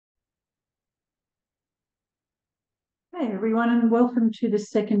Hey everyone, and welcome to the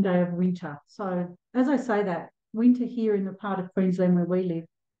second day of winter. So, as I say that, winter here in the part of Queensland where we live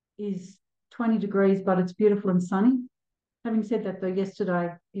is 20 degrees, but it's beautiful and sunny. Having said that, though,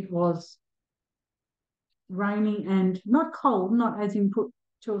 yesterday it was rainy and not cold, not as in put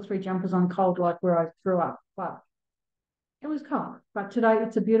two or three jumpers on cold like where I grew up, but it was cold. But today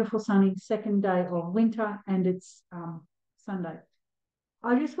it's a beautiful sunny second day of winter and it's Sunday.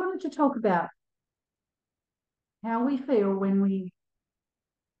 I just wanted to talk about how we feel when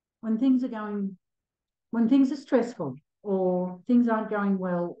things are going when things are stressful or things aren't going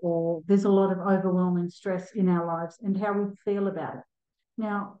well or there's a lot of overwhelm and stress in our lives and how we feel about it.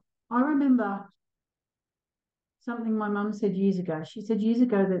 Now, I remember something my mum said years ago. She said years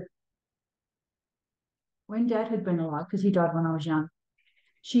ago that when dad had been alive, because he died when I was young,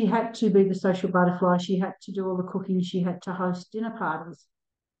 she had to be the social butterfly. She had to do all the cooking. She had to host dinner parties.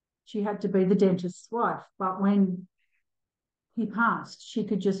 She had to be the dentist's wife. But when he passed, she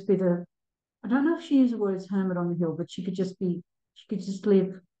could just be I don't know if she used the words hermit on the hill, but she could just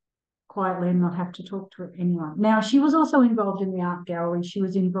live quietly and not have to talk to anyone. Now, she was also involved in the art gallery. She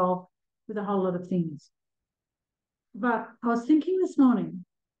was involved with a whole lot of things. But I was thinking this morning,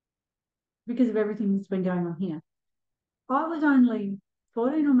 because of everything that's been going on here, I was only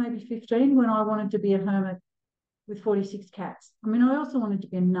 14 or maybe 15 when I wanted to be a hermit with 46 cats. I mean, I also wanted to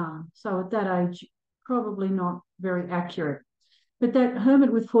be a nun. So at that age, probably not very accurate. But that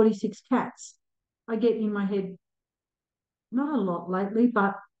hermit with 46 cats, I get in my head, not a lot lately,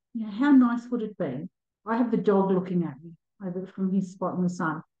 but how nice would it be? I have the dog looking at me over from his spot in the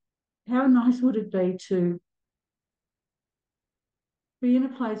sun. How nice would it be to be in a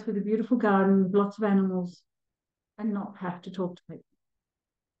place with a beautiful garden with lots of animals and not have to talk to people?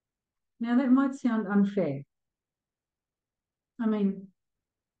 Now, that might sound unfair. I mean,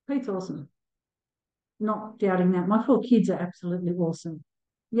 Pete's awesome. Not doubting that. My four kids are absolutely awesome.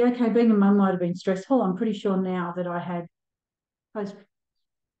 Yeah, okay, being a mum might have been stressful. I'm pretty sure now that I had post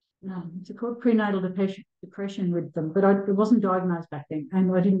no, it's called prenatal depression with them, but it wasn't diagnosed back then,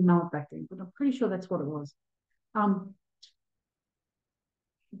 and I didn't know it back then. But I'm pretty sure that's what it was. Um,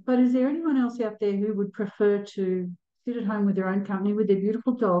 but is there anyone else out there who would prefer to sit at home with their own company, with their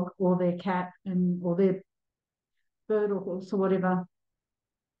beautiful dog or their cat and or their bird or horse or whatever,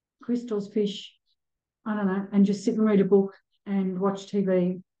 crystals, fish, I don't know, and just sit and read a book and watch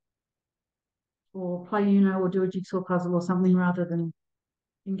TV or play or do a jigsaw puzzle or something rather than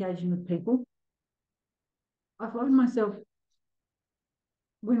engaging with people? I find myself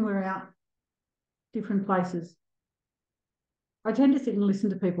when we're out different places, I tend to sit and listen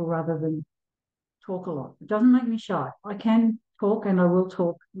to people rather than talk a lot. It doesn't make me shy. I can talk and I will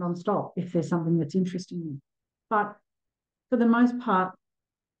talk nonstop if there's something that's interesting me. But for the most part,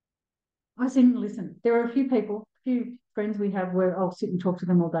 I sit and listen. There are a few people, a few friends we have where I'll sit and talk to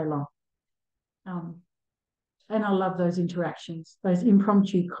them all day long. Um, and I love those interactions, those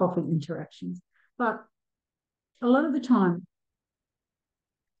impromptu coffee interactions. But a lot of the time,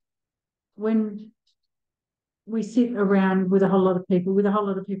 when we sit around with a whole lot of people,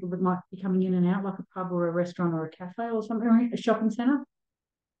 that might be coming in and out, like a pub or a restaurant or a cafe or something, or a shopping centre,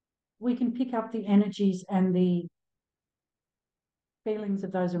 we can pick up the energies and the feelings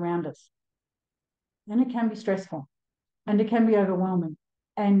of those around us. And it can be stressful and it can be overwhelming.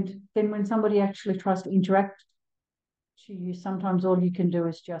 And then when somebody actually tries to interact to you, sometimes all you can do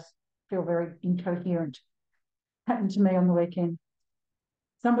is just feel very incoherent. Happened to me on the weekend.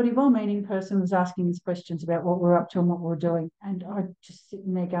 Somebody, well-meaning person, was asking us questions about what we're up to and what we're doing. And I just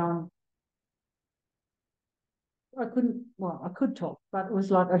sitting there going, I could talk, but it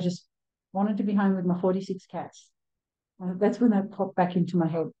was like I just wanted to be home with my 46 cats. That's when that popped back into my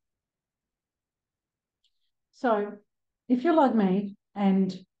head. So if you're like me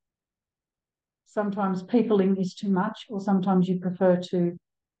and sometimes peopling is too much, or sometimes you prefer to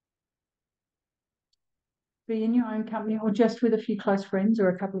be in your own company or just with a few close friends or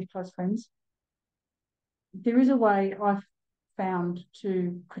a couple of close friends, there is a way I've found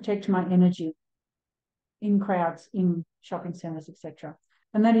to protect my energy in crowds, in shopping centres, etc.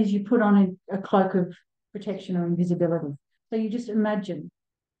 And that is you put on a cloak of protection or invisibility. So you just imagine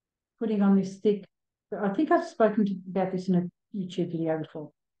putting on this thick, I think I've spoken about this in a YouTube video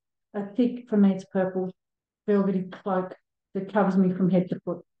before, a thick, for me it's purple, velvety cloak that covers me from head to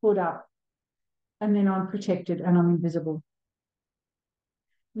foot up, and then I'm protected and I'm invisible.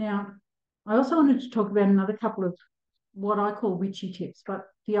 Now, I also wanted to talk about another couple of what I call witchy tips, but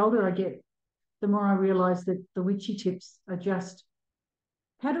the older I get, the more I realise that the witchy tips are just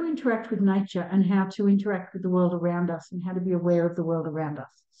how to interact with nature and how to interact with the world around us and how to be aware of the world around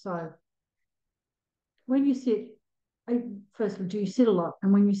us. So when you sit Firstly, do you sit a lot?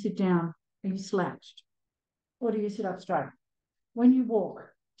 And when you sit down, are you slouched? Or do you sit up straight? When you walk,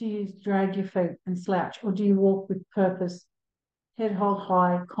 do you drag your feet and slouch? Or do you walk with purpose, head held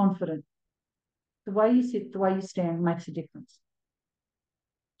high, confident? The way you sit, the way you stand makes a difference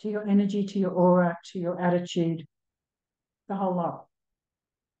to your energy, to your aura, to your attitude, the whole lot.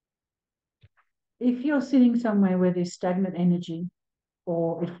 If you're sitting somewhere where there's stagnant energy,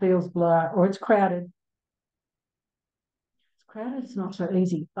 or it feels blur, or it's crowded, it's not so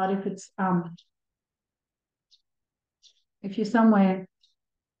easy. But if you're somewhere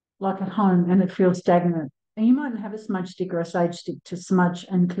like at home and it feels stagnant, and you mightn't have a smudge stick or a sage stick to smudge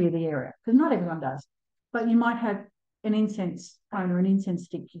and clear the area, because not everyone does, but you might have an incense cone or an incense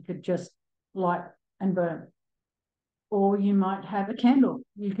stick you could just light and burn. Or you might have a candle.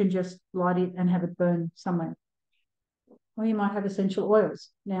 You can just light it and have it burn somewhere. Or you might have essential oils.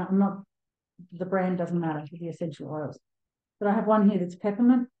 Now, the brand doesn't matter for the essential oils. But I have one here that's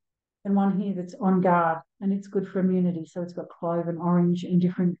peppermint and one here that's on guard, and it's good for immunity. So it's got clove and orange and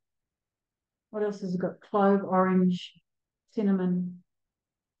different. What else has it got? Clove, orange, cinnamon,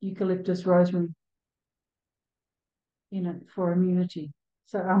 eucalyptus, rosemary in it for immunity.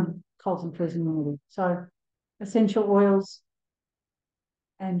 So colds and flus immunity. So essential oils,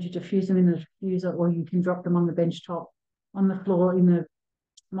 and you diffuse them in the diffuser, or you can drop them on the bench top, on the floor, in the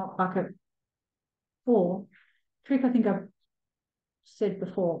mop bucket. Trick I think I've said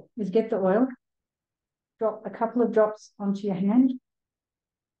before is get the oil, drop a couple of drops onto your hand,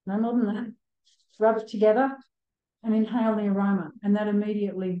 no more than that, rub it together and inhale the aroma, and that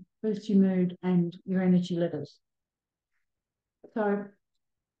immediately boosts your mood and your energy levels. So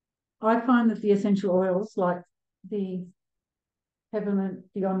I find that the essential oils like the peppermint,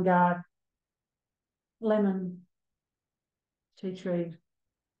 the on guard, lemon, tea tree,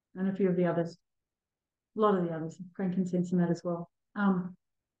 and a few of the others, a lot of the others, frankincense and that as well, are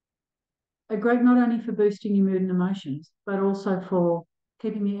great not only for boosting your mood and emotions, but also for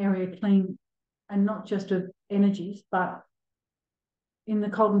keeping the area clean, and not just of energies, but in the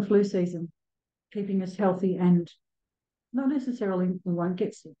cold and flu season, keeping us healthy, and not necessarily we won't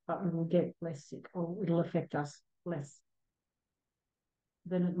get sick, but we will get less sick, or it'll affect us less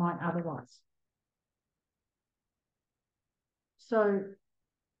than it might otherwise. So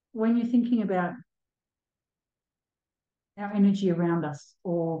when you're thinking about our energy around us,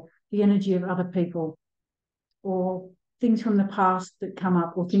 or the energy of other people, or things from the past that come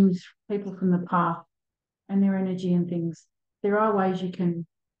up, or people from the past and their energy and things, there are ways you can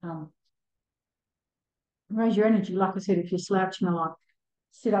raise your energy. Like I said, if you're slouching a lot,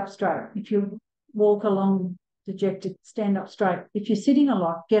 sit up straight. If you walk along dejected, stand up straight. If you're sitting a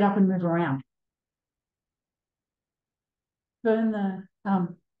lot, get up and move around. Burn the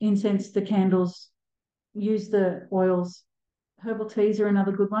incense, the candles, use the oils. Herbal teas are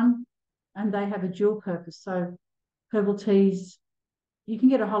another good one, and they have a dual purpose. So herbal teas, you can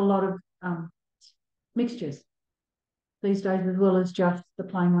get a whole lot of mixtures these days, as well as just the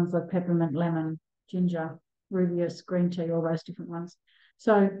plain ones like peppermint, lemon, ginger, rubius, green tea, all those different ones.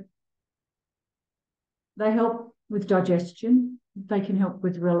 So they help with digestion, they can help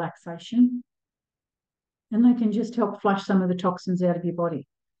with relaxation, and they can just help flush some of the toxins out of your body.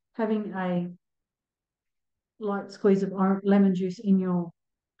 Having a light squeeze of lemon juice in your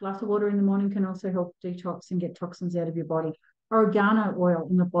glass of water in the morning can also help detox and get toxins out of your body. Oregano oil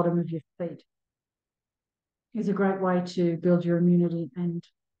in the bottom of your feet is a great way to build your immunity and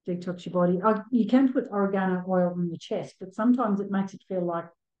detox your body. You can put oregano oil on your chest, but sometimes it makes it feel like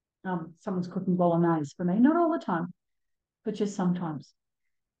someone's cooking bolognese for me. Not all the time, but just sometimes.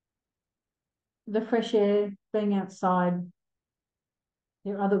 The fresh air, being outside.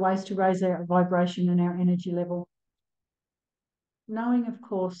 There are other ways to raise our vibration and our energy level. Knowing, of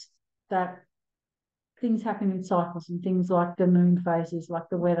course, that things happen in cycles, and things like the moon phases, like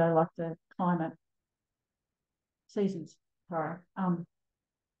the weather, like the climate, seasons, sorry.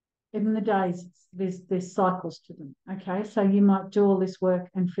 Even the days, there's cycles to them, okay? So you might do all this work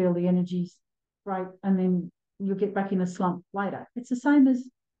and feel the energy's great, and then you'll get back in a slump later. It's the same as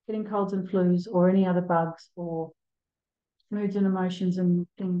getting colds and flus or any other bugs or moods and emotions and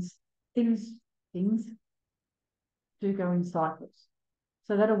things. Things do go in cycles.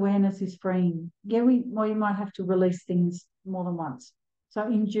 So that awareness is freeing. Yeah, you might have to release things more than once. So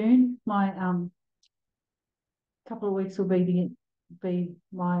in June, my couple of weeks will be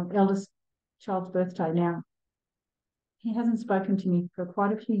my eldest child's birthday. Now, he hasn't spoken to me for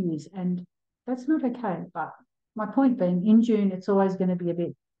quite a few years, and that's not okay. But my point being, in June, it's always going to be a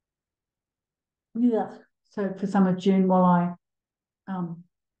bit, yeah. So for some of June, while I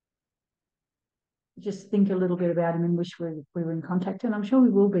just think a little bit about him and wish we were in contact. And I'm sure we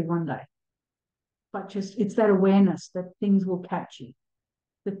will be one day. But just it's that awareness that things will catch you,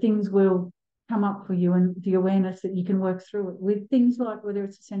 that things will come up for you, and the awareness that you can work through it with things like whether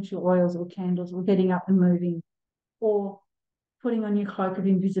it's essential oils or candles or getting up and moving or putting on your cloak of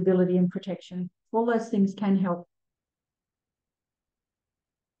invisibility and protection. All those things can help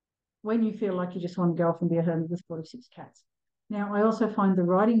when you feel like you just want to go off and be a hermit with 46 cats. Now, I also find the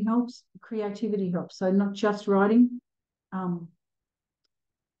writing helps, creativity helps. So not just writing, playing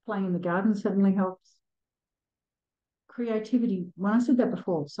in the garden certainly helps. Creativity, when I said that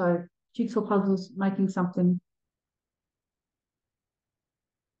before, so jigsaw puzzles, making something.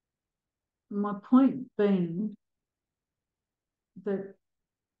 My point being that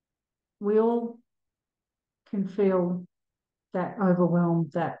we all can feel that overwhelm,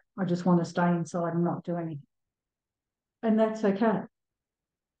 that I just want to stay inside and not do anything. And that's okay.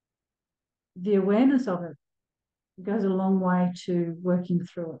 The awareness of it goes a long way to working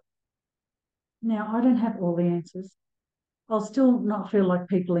through it. Now, I don't have all the answers. I'll still not feel like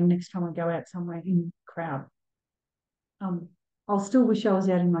peopling next time I go out somewhere in a crowd. I'll still wish I was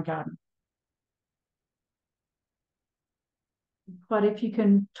out in my garden. But if you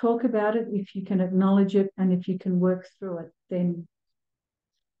can talk about it, if you can acknowledge it, and if you can work through it, then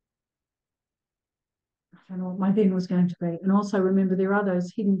I don't know what my then was going to be. And also remember, there are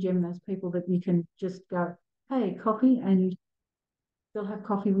those hidden gems, those people that you can just go, hey, coffee, and they'll have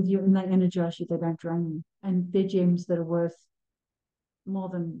coffee with you and they energize you, they don't drain you. And they're gems that are worth more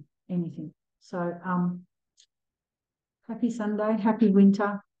than anything. So happy Sunday, happy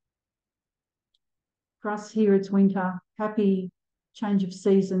winter. For us here, it's winter. Happy change of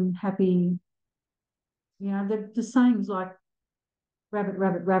season, happy, you know, the sayings like rabbit,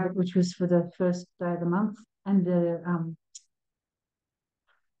 rabbit, rabbit, which was for the first day of the month, and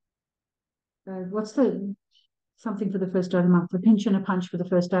what's the something for the first day of the month, a pinch and a punch for the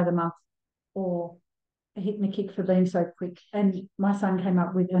first day of the month, or a hit and a kick for being so quick. And my son came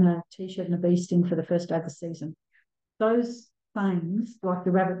up with a t-shirt and a bee sting for the first day of the season. Those things, like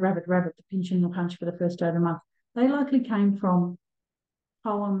the rabbit, rabbit, rabbit, the pinch and the punch for the first day of the month, they likely came from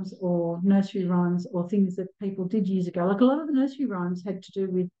poems or nursery rhymes or things that people did years ago. Like a lot of the nursery rhymes had to do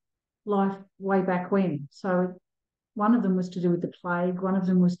with life way back when. So one of them was to do with the plague. One of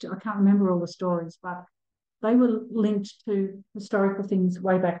them was I can't remember all the stories, but they were linked to historical things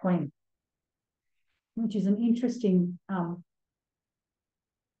way back when, which is an interesting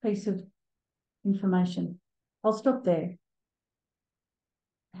piece of information. I'll stop there.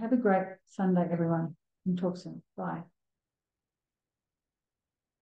 Have a great Sunday, everyone, and talk soon. Bye.